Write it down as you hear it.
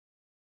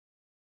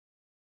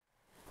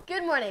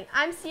Good morning,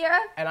 I'm Sierra.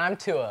 And I'm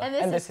Tua.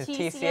 And this is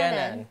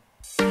TCNN.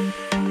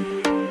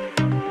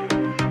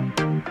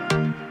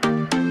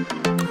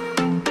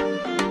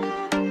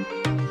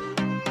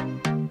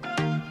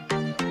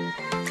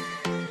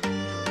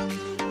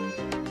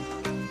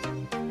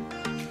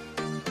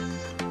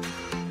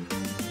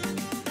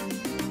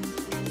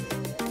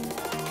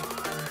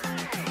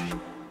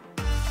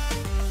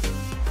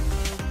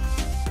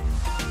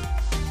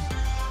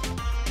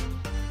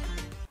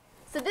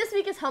 So this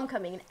week is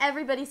homecoming and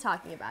everybody's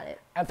talking about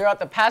it. And throughout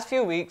the past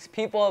few weeks,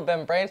 people have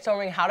been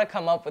brainstorming how to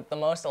come up with the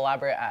most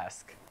elaborate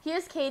ask.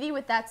 Here's Katie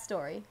with that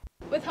story.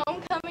 With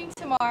homecoming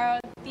tomorrow,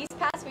 these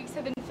past weeks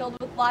have been filled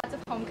with lots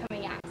of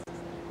homecoming asks.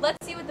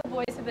 Let's see what the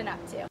boys have been up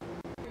to.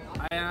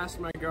 I asked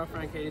my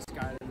girlfriend Katie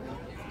Skyler.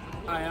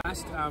 I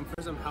asked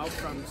for some help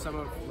from some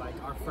of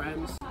our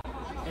friends,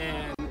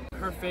 and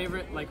her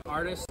favorite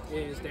artist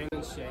is Dan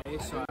and Shay,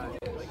 so I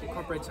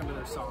incorporate some of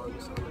their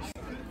songs on this.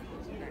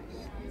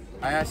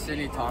 I asked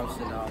Sydney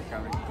Thompson to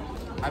homecoming.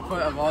 I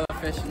put, of all the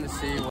fish in the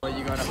sea, will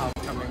you go to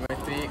homecoming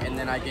with me? And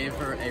then I gave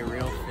her a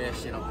real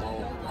fish in a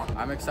bowl.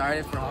 I'm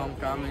excited for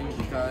homecoming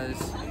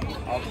because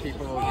all the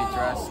people will be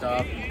dressed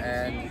up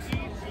and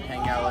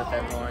hang out with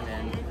everyone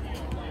and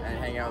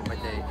hang out with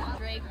my date.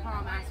 Drake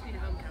Palm asked me to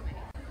homecoming.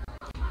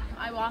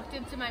 I walked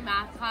into my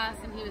math class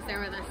and he was there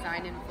with a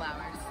sign and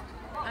flowers.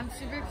 I'm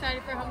super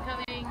excited for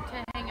homecoming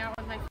to hang out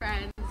with my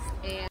friends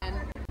and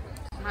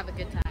have a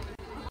good time.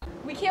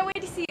 We can't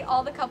wait to see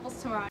all the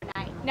couples tomorrow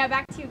night. Now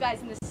back to you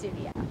guys in the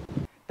studio.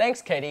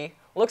 Thanks, Katie.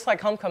 Looks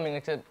like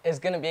homecoming is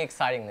going to be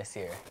exciting this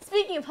year.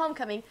 Speaking of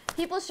homecoming,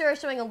 people sure are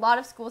showing a lot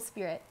of school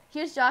spirit.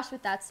 Here's Josh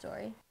with that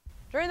story.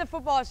 During the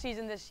football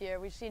season this year,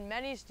 we've seen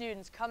many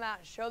students come out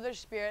and show their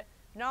spirit.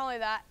 Not only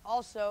that,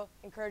 also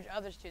encourage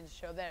other students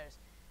to show theirs.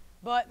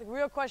 But the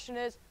real question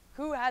is,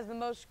 who has the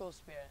most school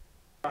spirit?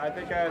 I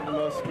think I have the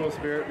most school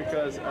spirit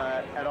because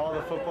at all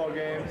the football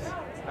games,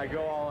 I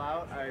go all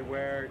out. I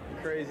wear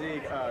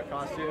crazy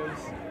costumes,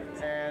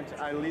 and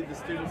I lead the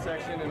student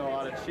section in a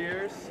lot of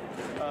cheers.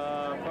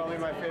 Probably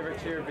my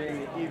favorite cheer being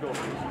the Eagle.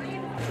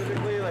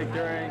 Typically,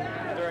 during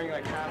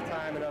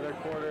halftime and other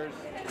quarters,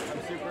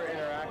 I'm super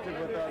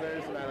interactive with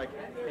others, and I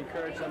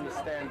encourage them to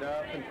stand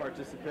up and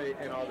participate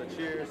in all the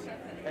cheers,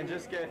 and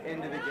just get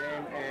into the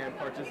game and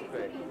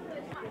participate.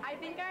 I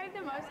think I have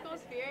the most school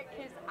spirit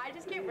because I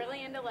just get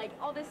really into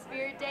all the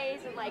spirit days,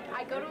 and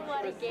I go to a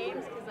lot of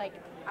games because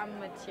I'm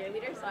a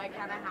cheerleader, so I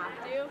kind of have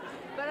to.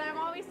 But I'm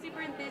always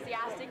super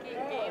enthusiastic in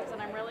games,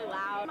 and I'm really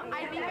loud.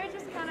 I think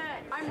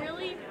I'm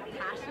really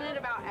passionate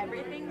about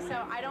everything,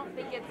 so I don't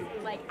think it's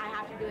I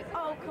have to be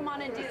oh, come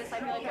on and do this. I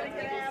feel like when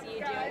people see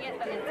you doing it,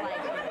 then it's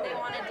they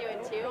want to do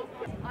it too.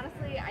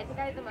 Honestly, I think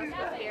I have the most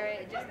school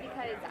spirit just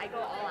because I go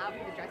all out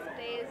for the dress-up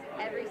days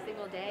every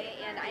single day,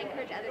 and I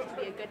encourage others to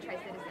be a good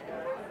tri-citizen.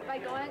 By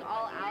going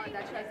all out,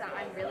 that shows that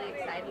I'm really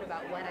excited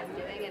about what I'm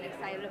doing and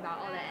excited about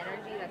all the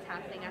energy that's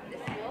happening at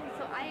this school.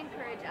 So I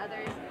encourage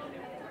others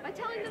by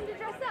telling them to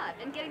dress up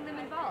and getting them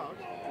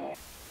involved.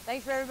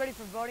 Thanks for everybody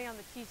for voting on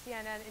the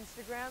TCNN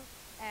Instagram.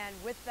 And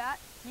with that,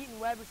 Keaton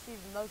Webb received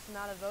the most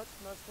amount of votes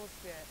for most school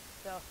spirit.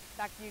 So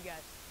back to you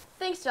guys.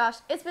 Thanks, Josh.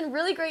 It's been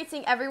really great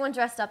seeing everyone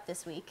dressed up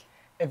this week.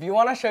 If you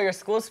want to show your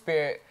school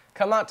spirit,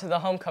 come out to the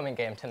homecoming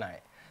game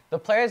tonight. The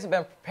players have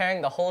been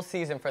preparing the whole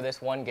season for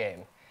this one game.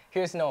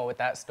 Here's Noah with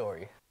that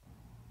story.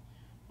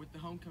 With the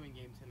homecoming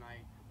game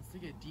tonight, let's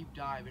take a deep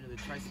dive into the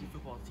Tri-City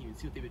football team and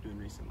see what they've been doing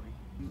recently.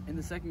 In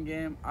the second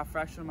game, I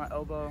fractured my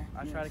elbow.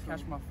 I tried to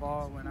catch my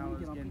fall when I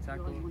was getting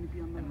tackled,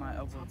 and my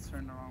elbow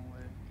turned the wrong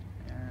way,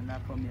 and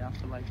that put me out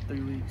for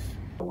 3 weeks.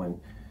 When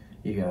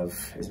you have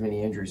as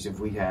many injuries as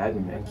we had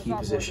and key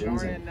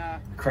positions and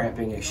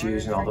cramping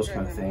issues and all those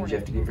kind of things, you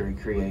have to get very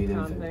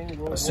creative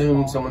and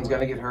assume someone's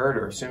going to get hurt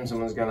or assume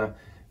someone's going to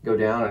go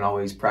down and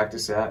always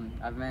practice that.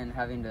 I've been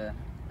having to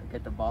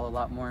get the ball a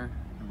lot more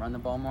and run the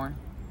ball more,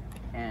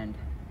 and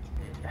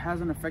it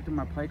hasn't affected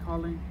my play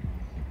calling.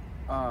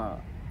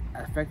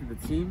 Affected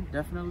the team,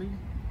 definitely.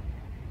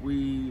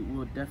 We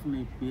will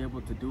definitely be able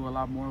to do a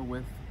lot more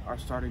with our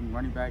starting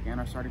running back and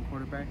our starting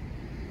quarterback.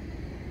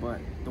 But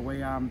the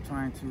way I'm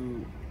trying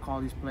to call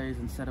these plays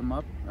and set them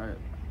up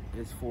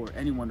is for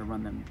anyone to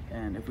run them.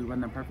 And if we run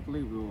them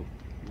perfectly, we'll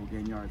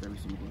gain yards every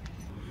single week.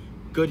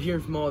 Good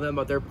hearing from all of them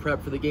about their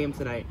prep for the game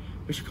tonight.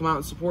 We should come out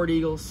and support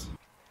Eagles.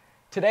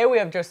 Today we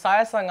have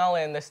Josiah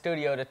Sangale in the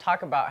studio to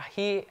talk about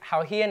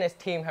how he and his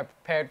team have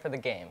prepared for the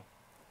game.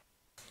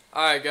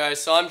 Alright guys,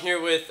 so I'm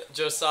here with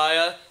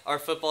Josiah, our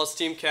football's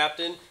team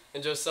captain.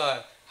 And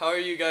Josiah, how are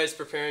you guys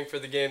preparing for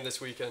the game this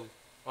weekend?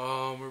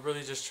 We're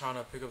really just trying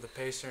to pick up the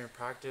pace during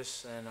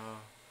practice and,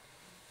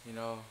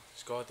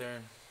 just go out there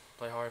and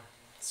play hard.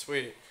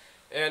 Sweet.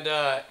 And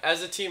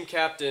as a team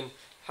captain,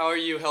 how are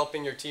you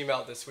helping your team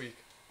out this week?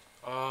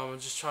 I'm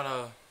just trying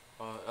to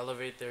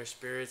elevate their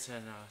spirits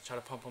and try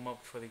to pump them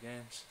up before the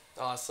games.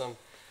 Awesome.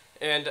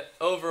 And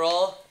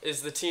overall,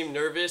 is the team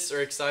nervous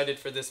or excited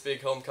for this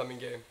big homecoming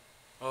game?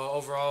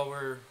 Overall,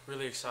 we're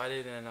really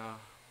excited, and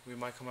we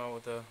might come out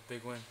with a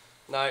big win.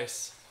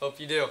 Nice. Hope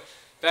you do.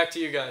 Back to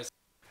you guys.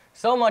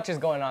 So much is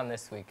going on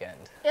this weekend.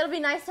 It'll be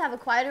nice to have a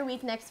quieter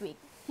week next week.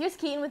 Here's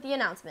Keaton with the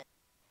announcement.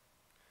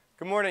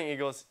 Good morning,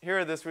 Eagles. Here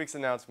are this week's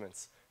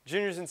announcements.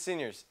 Juniors and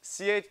seniors,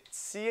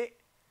 CSF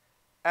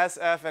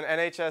and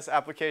NHS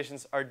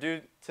applications are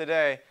due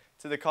today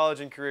to the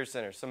College and Career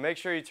Center, so make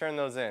sure you turn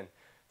those in.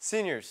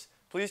 Seniors,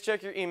 please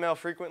check your email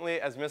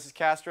frequently as Mrs.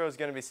 Castro is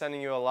going to be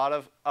sending you a lot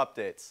of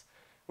updates.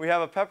 We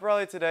have a pep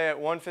rally today at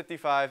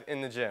 1:55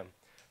 in the gym.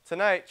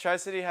 Tonight,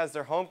 Tri-City has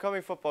their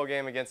homecoming football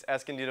game against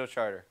Escondido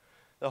Charter.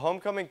 The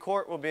homecoming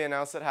court will be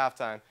announced at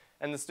halftime,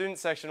 and the student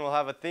section will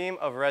have a theme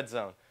of Red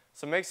Zone,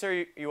 so make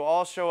sure you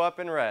all show up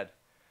in red.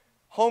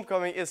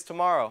 Homecoming is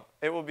tomorrow.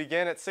 It will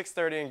begin at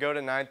 6:30 and go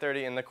to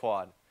 9:30 in the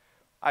quad.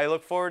 I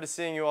look forward to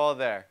seeing you all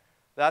there.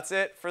 That's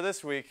it for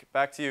this week.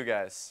 Back to you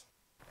guys.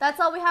 That's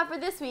all we have for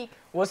this week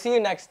We'll see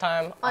you next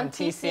time on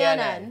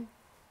TCNN.